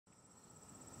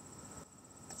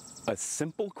A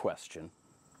simple question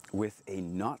with a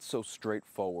not so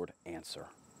straightforward answer.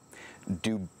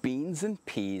 Do beans and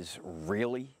peas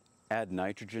really add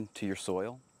nitrogen to your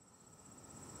soil?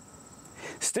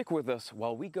 Stick with us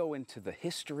while we go into the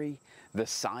history, the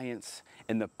science,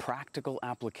 and the practical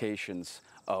applications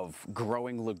of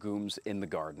growing legumes in the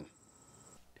garden.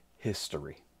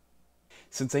 History.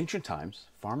 Since ancient times,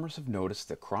 farmers have noticed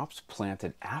that crops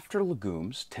planted after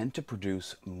legumes tend to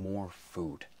produce more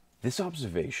food. This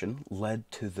observation led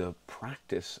to the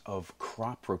practice of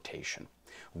crop rotation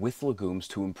with legumes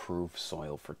to improve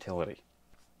soil fertility.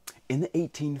 In the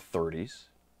 1830s,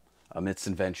 amidst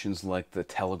inventions like the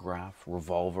telegraph,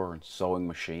 revolver, and sewing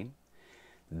machine,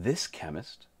 this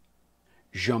chemist,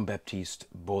 Jean-Baptiste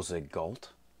Boissegault,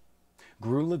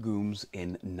 grew legumes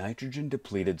in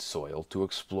nitrogen-depleted soil to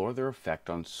explore their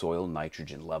effect on soil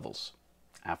nitrogen levels.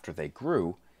 After they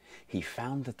grew, he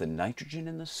found that the nitrogen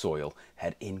in the soil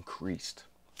had increased,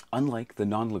 unlike the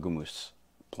non-leguminous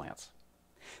plants.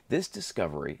 This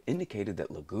discovery indicated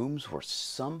that legumes were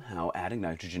somehow adding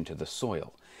nitrogen to the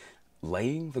soil,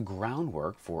 laying the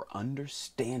groundwork for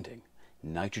understanding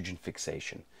nitrogen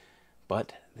fixation,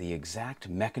 but the exact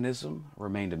mechanism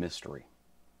remained a mystery.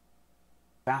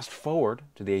 Fast forward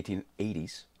to the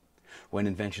 1880s, when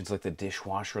inventions like the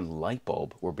dishwasher and light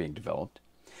bulb were being developed,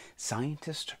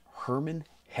 scientists Hermann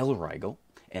Hellriegel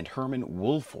and Hermann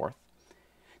Wohlforth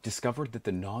discovered that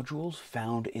the nodules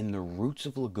found in the roots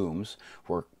of legumes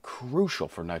were crucial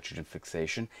for nitrogen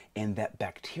fixation and that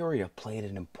bacteria played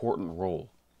an important role.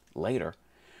 Later,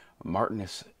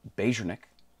 Martinus Beijerinck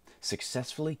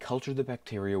successfully cultured the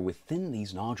bacteria within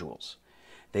these nodules.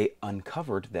 They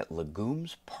uncovered that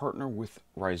legumes partner with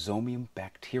rhizobacteria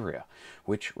bacteria,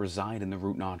 which reside in the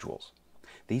root nodules.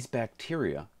 These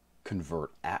bacteria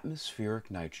convert atmospheric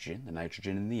nitrogen, the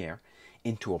nitrogen in the air,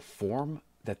 into a form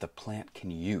that the plant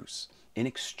can use in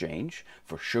exchange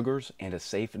for sugars and a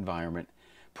safe environment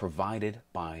provided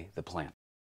by the plant.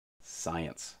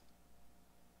 Science.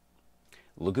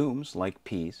 Legumes, like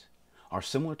peas, are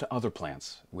similar to other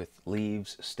plants with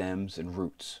leaves, stems, and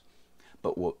roots.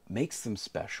 But what makes them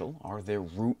special are their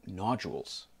root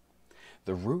nodules.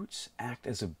 The roots act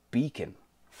as a beacon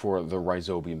for the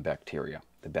rhizobacteria bacteria.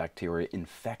 The bacteria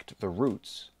infect the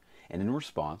roots, and in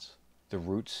response, the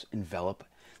roots envelop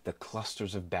the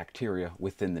clusters of bacteria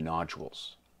within the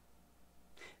nodules.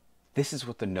 This is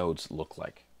what the nodes look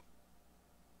like.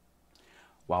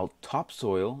 While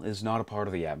topsoil is not a part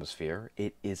of the atmosphere,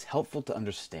 it is helpful to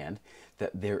understand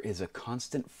that there is a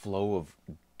constant flow of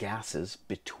gases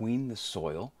between the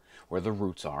soil, where the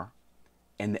roots are,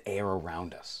 and the air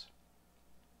around us.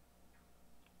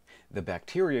 The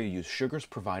bacteria use sugars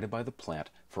provided by the plant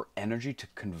for energy to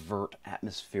convert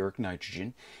atmospheric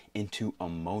nitrogen into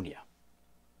ammonia.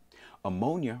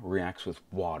 Ammonia reacts with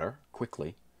water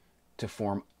quickly to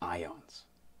form ions.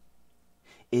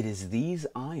 It is these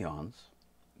ions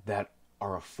that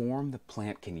are a form the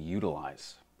plant can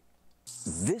utilize.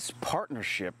 This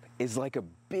partnership is like a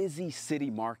busy city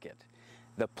market.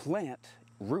 The plant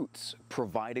roots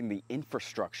providing the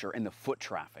infrastructure and the foot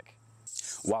traffic,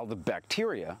 while the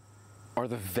bacteria are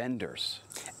the vendors,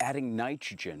 adding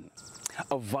nitrogen,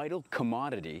 a vital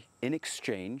commodity in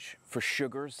exchange for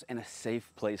sugars and a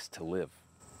safe place to live.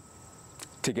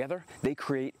 Together, they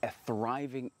create a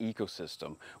thriving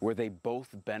ecosystem where they both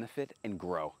benefit and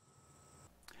grow.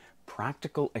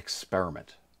 Practical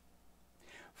experiment.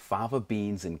 Fava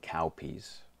beans and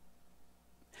cowpeas.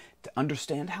 To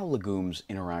understand how legumes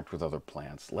interact with other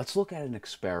plants, let's look at an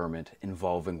experiment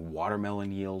involving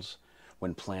watermelon yields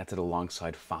when planted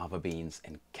alongside fava beans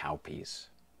and cowpeas.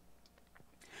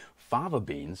 Fava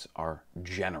beans are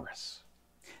generous.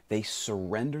 They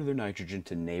surrender their nitrogen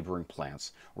to neighboring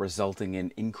plants, resulting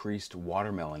in increased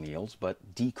watermelon yields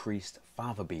but decreased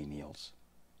fava bean yields.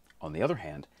 On the other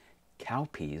hand,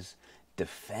 cowpeas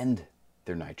defend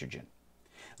their nitrogen,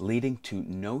 leading to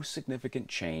no significant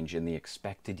change in the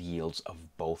expected yields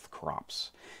of both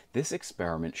crops. This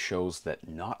experiment shows that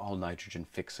not all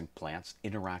nitrogen-fixing plants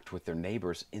interact with their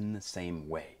neighbors in the same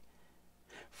way.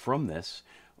 From this,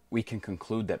 we can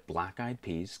conclude that black-eyed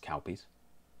peas, cowpeas,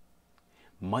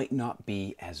 might not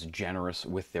be as generous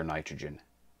with their nitrogen,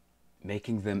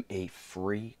 making them a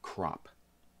free crop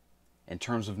in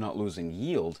terms of not losing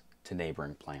yield to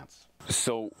neighboring plants.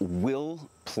 So will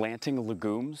planting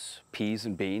legumes, peas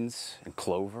and beans and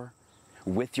clover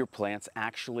with your plants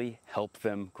actually help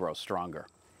them grow stronger?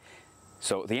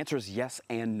 So the answer is yes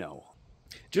and no.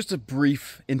 Just a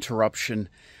brief interruption.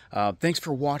 Thanks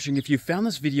for watching. If you found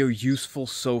this video useful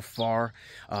so far,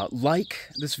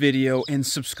 like this video and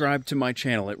subscribe to my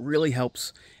channel. It really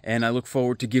helps, and I look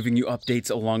forward to giving you updates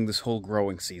along this whole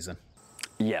growing season.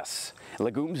 Yes,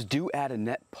 legumes do add a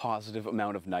net positive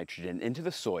amount of nitrogen into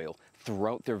the soil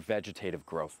throughout their vegetative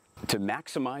growth. To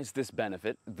maximize this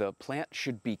benefit, the plant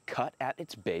should be cut at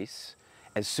its base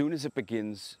as soon as it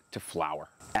begins to flower.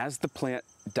 As the plant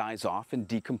dies off and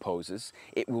decomposes,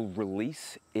 it will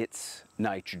release its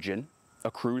nitrogen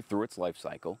accrued through its life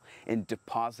cycle and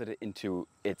deposit it into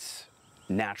its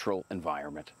natural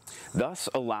environment, thus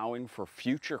allowing for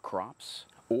future crops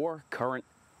or current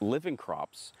living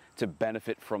crops to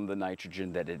benefit from the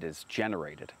nitrogen that it has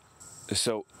generated.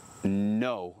 So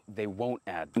no, they won't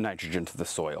add nitrogen to the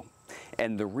soil.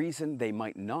 And the reason they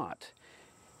might not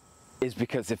is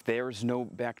because if there's no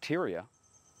bacteria,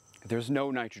 there's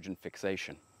no nitrogen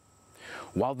fixation.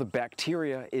 While the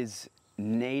bacteria is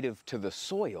native to the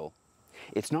soil,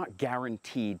 it's not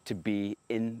guaranteed to be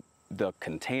in the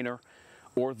container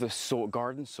or the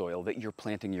garden soil that you're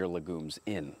planting your legumes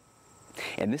in.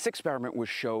 And this experiment was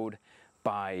showed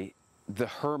by the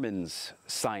Herman's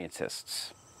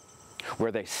scientists,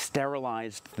 where they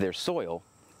sterilized their soil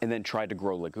and then tried to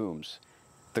grow legumes.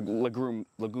 The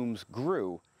legumes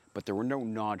grew, but there were no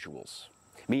nodules,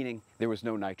 meaning there was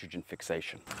no nitrogen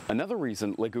fixation. Another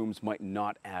reason legumes might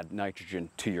not add nitrogen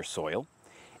to your soil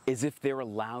is if they're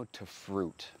allowed to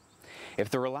fruit. If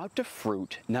they're allowed to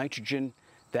fruit, nitrogen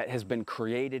that has been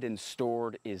created and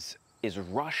stored is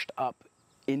rushed up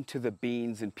into the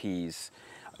beans and peas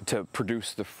to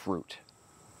produce the fruit.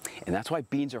 And that's why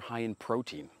beans are high in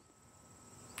protein.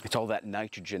 It's all that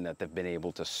nitrogen that they've been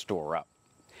able to store up.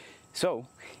 So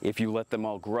if you let them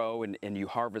all grow and you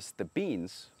harvest the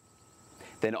beans,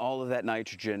 then all of that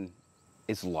nitrogen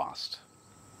is lost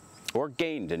or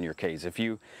gained in your case. If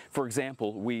you, for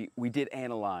example, we did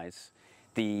analyze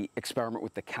the experiment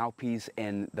with the cowpeas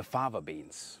and the fava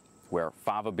beans, where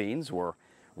fava beans were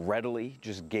readily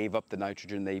just gave up the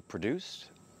nitrogen they produced.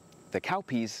 The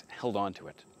cowpeas held on to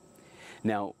it.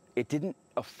 Now, it didn't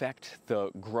affect the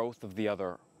growth of the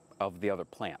other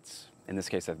plants. In this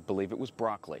case, I believe it was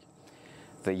broccoli.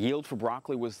 The yield for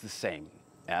broccoli was the same,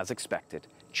 as expected,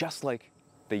 just like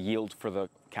the yield for the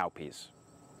cowpeas.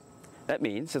 That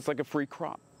means it's like a free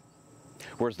crop.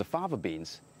 Whereas the fava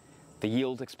beans, the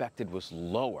yield expected was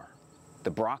lower.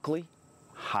 The broccoli,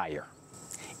 higher,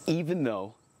 even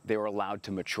though they were allowed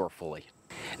to mature fully.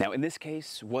 Now, in this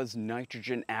case, was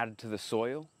nitrogen added to the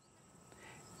soil?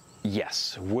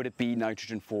 Yes. Would it be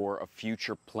nitrogen for a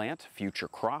future plant, future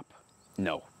crop?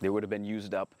 No. They would have been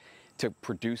used up to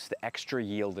produce the extra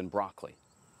yield in broccoli.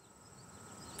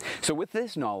 So with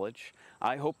this knowledge,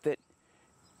 I hope that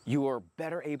you are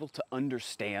better able to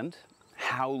understand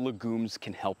how legumes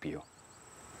can help you.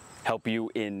 Help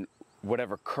you in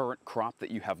whatever current crop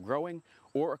that you have growing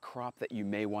or a crop that you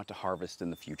may want to harvest in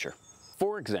the future.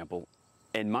 For example,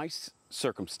 in my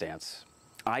circumstance,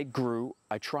 I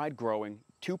tried growing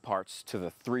 2 parts to the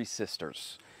 3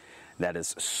 sisters. That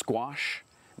is squash,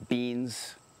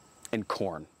 beans, and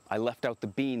corn. I left out the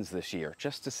beans this year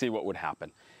just to see what would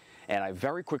happen. And I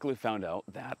very quickly found out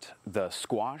that the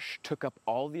squash took up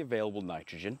all the available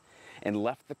nitrogen and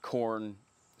left the corn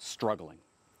struggling.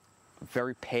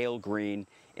 Very pale green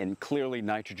and clearly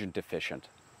nitrogen deficient.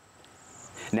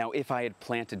 Now, if I had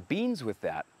planted beans with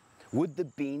that, would the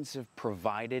beans have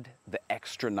provided the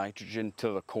extra nitrogen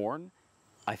to the corn?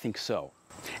 I think so.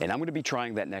 And I'm going to be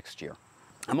trying that next year.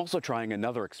 I'm also trying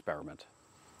another experiment.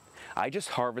 I just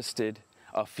harvested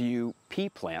a few pea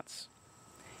plants,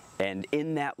 and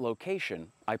in that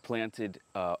location, I planted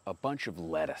a bunch of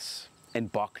lettuce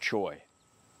and bok choy.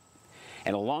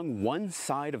 And along one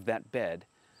side of that bed,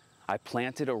 I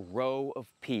planted a row of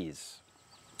peas.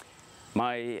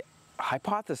 My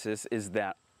hypothesis is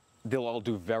that they'll all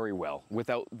do very well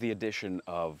without the addition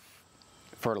of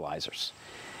fertilizers.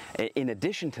 In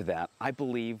addition to that, I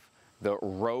believe the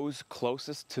rows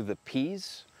closest to the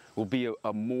peas will be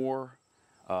a more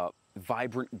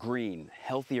vibrant green,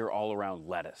 healthier all-around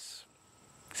lettuce,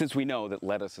 since we know that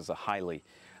lettuce is a highly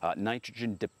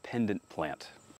nitrogen-dependent plant.